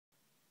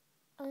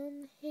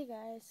Hey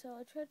guys, so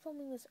I tried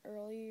filming this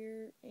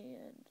earlier,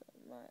 and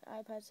my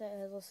iPad said it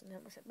has less than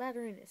 10%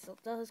 battery, and it still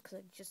does, because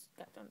I just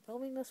got done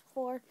filming this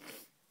before.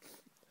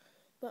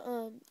 But,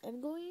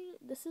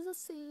 this is a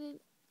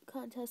singing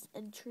contest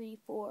entry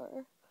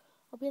for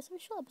LPS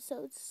official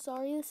episodes.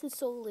 Sorry this is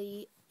so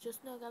late,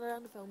 just now got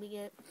around to filming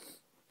it.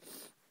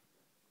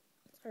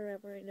 Sorry,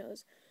 my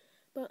nose.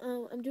 But,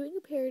 I'm doing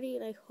a parody,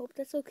 and I hope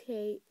that's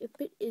okay. If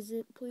it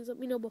isn't, please let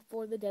me know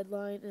before the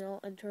deadline, and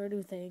I'll enter a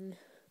new thing.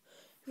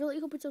 I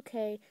really hope it's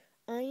okay.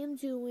 I am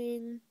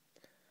doing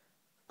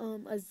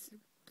a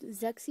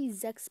Zexy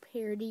Zex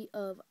parody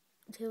of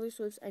Taylor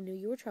Swift's I Knew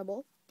You Were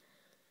Trouble.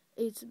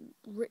 It's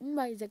written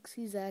by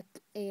Zexy Zek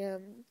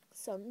and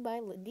sung by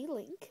Lindy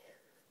Link.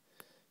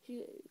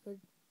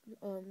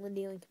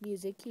 Lindy Link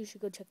Music. You should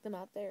go check them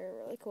out. They're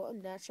really cool.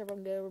 I'm not sure if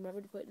I'm going to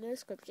remember to put it in the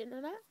description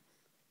or not.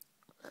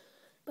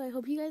 But I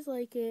hope you guys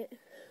like it.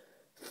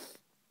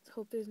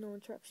 Hope there's no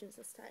interruptions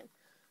this time.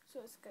 So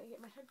I just gotta get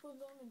my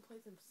headphones on and play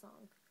some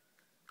song.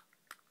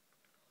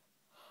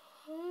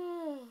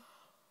 Oh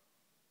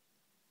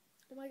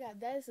my god,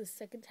 that is the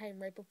second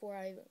time right before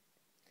I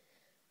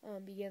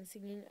began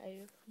singing.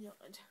 I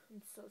yawned.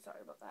 I'm so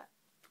sorry about that.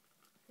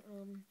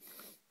 I'm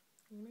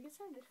gonna get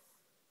started.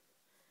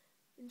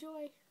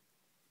 Enjoy.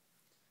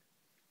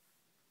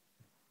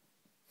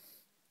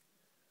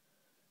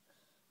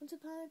 Once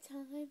upon a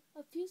time,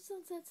 a few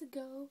sunsets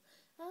ago,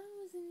 I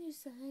was in your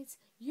sights.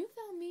 You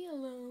found me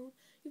alone.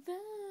 You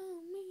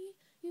found me.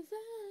 You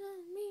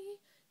found me.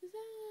 You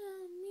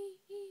found me.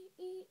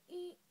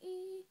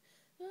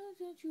 Oh,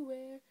 don't you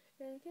wear?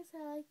 I guess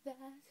I like that.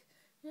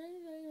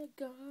 I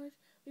guard.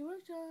 We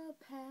worked on a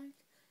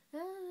pact.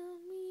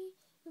 Found me.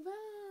 You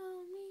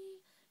found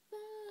me.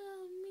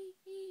 Found me.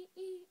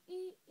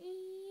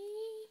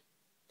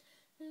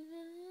 And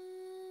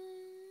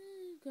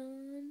I'm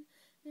gone.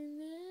 And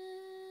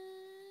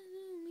then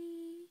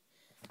me.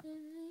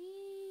 And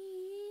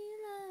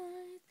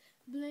realized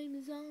blame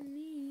is on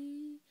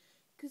me.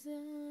 'Cause I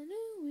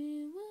knew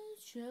it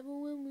was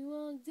trouble when we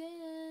walked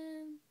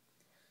in.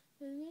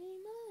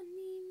 Blame on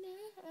me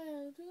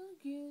now.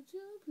 Took you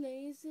to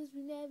places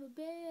we never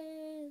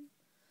been.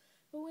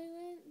 But we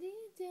went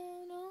deep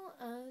down. Oh,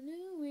 I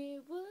knew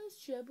it was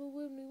trouble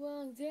when we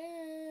walked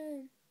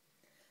in.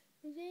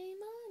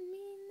 Blame on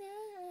me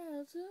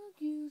now. Took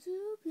you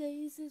to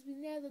places we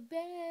never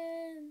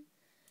been.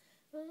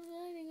 I'm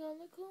riding on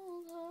the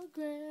cold hard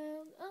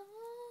ground.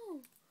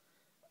 Oh,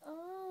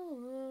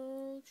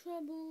 oh,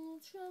 trouble,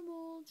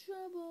 trouble,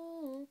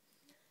 trouble.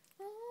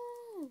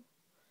 Oh,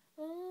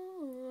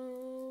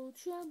 oh,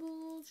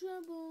 trouble,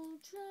 trouble,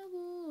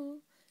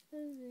 trouble.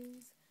 Let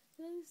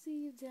me see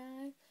you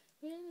die.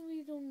 When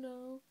we don't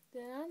know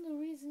that I'm the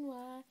reason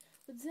why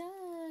we're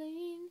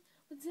dying,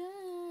 we're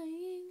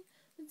dying,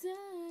 we're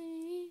dying.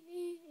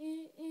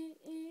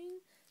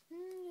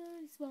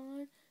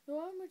 Spawn, no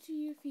armor to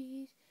your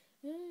feet.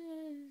 Now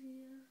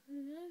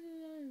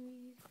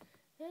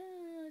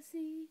I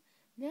see,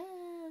 now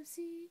I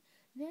see,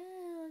 now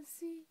I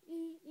see.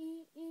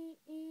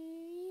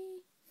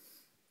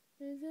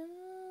 There's on,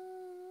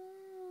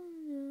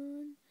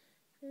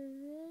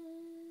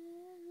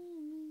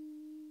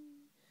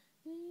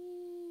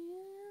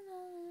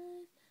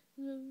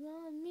 look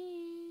on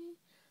me,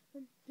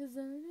 'cause I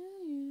knew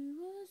you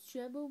was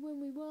trouble when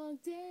we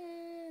walked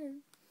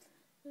in.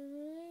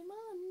 Blame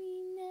on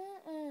me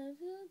now,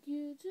 took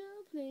you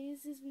to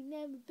places we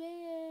never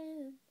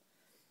been.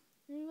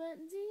 We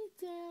went deep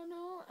down,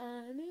 oh,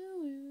 I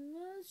knew it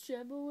was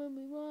trouble when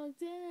we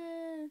walked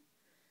in.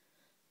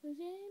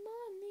 Blame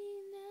on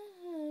me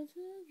now,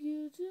 took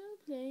you to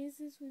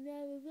places we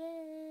never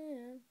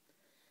been.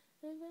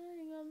 I'm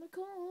riding on the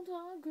cold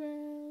hard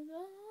ground,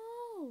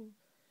 oh,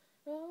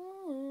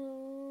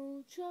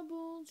 oh,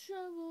 trouble,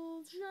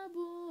 trouble,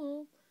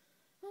 trouble,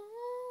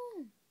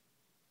 oh,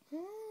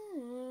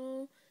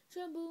 oh,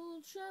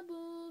 trouble,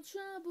 trouble,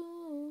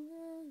 trouble.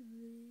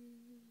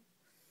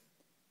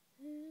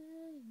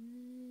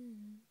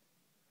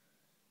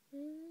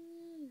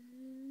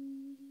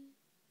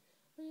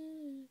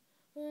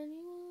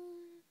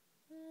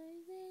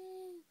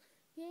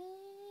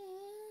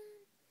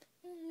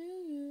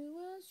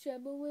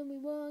 Trouble when we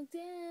walked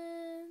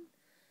in.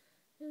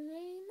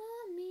 Blame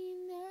on me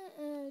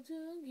now.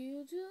 Took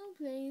you to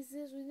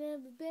places we've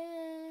never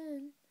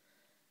been.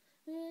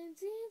 Went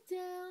deep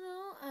down,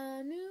 oh,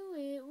 I knew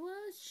it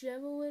was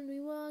trouble when we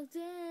walked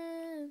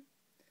in.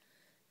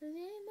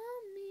 Blame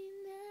on me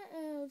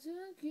now.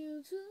 Took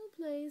you to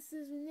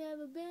places we've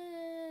never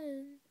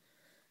been.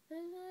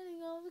 And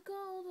running all the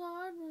cold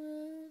hard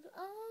road.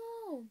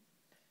 Oh,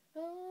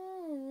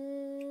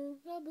 oh,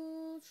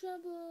 trouble,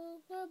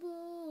 trouble,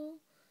 trouble.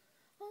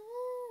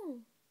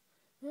 Oh,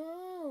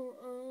 oh,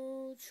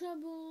 oh,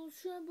 trouble,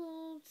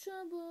 trouble,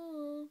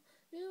 trouble.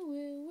 Knew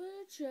we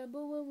were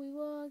trouble when we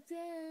walked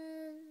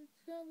in.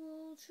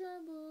 Trouble,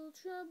 trouble,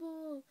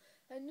 trouble.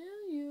 I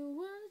knew you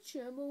were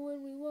trouble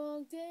when we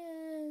walked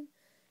in.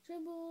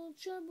 Trouble,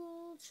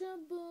 trouble,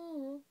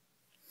 trouble.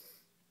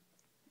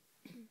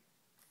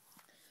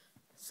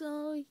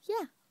 So,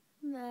 yeah.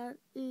 that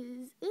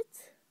is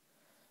it.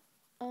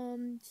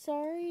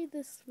 Sorry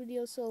this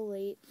video's so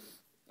late.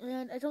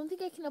 And I don't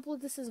think I can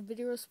upload this as a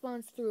video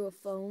response through a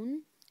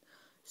phone.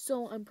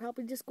 So I'm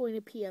probably just going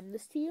to PM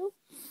this to you.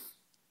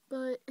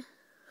 But,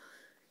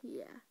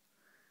 yeah.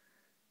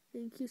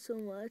 Thank you so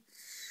much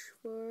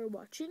for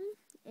watching.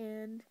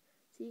 And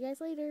see you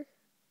guys later.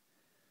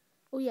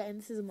 Oh yeah, and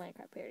this is a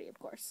Minecraft parody, of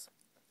course.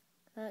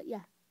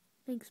 Yeah.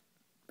 Thanks.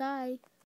 Bye.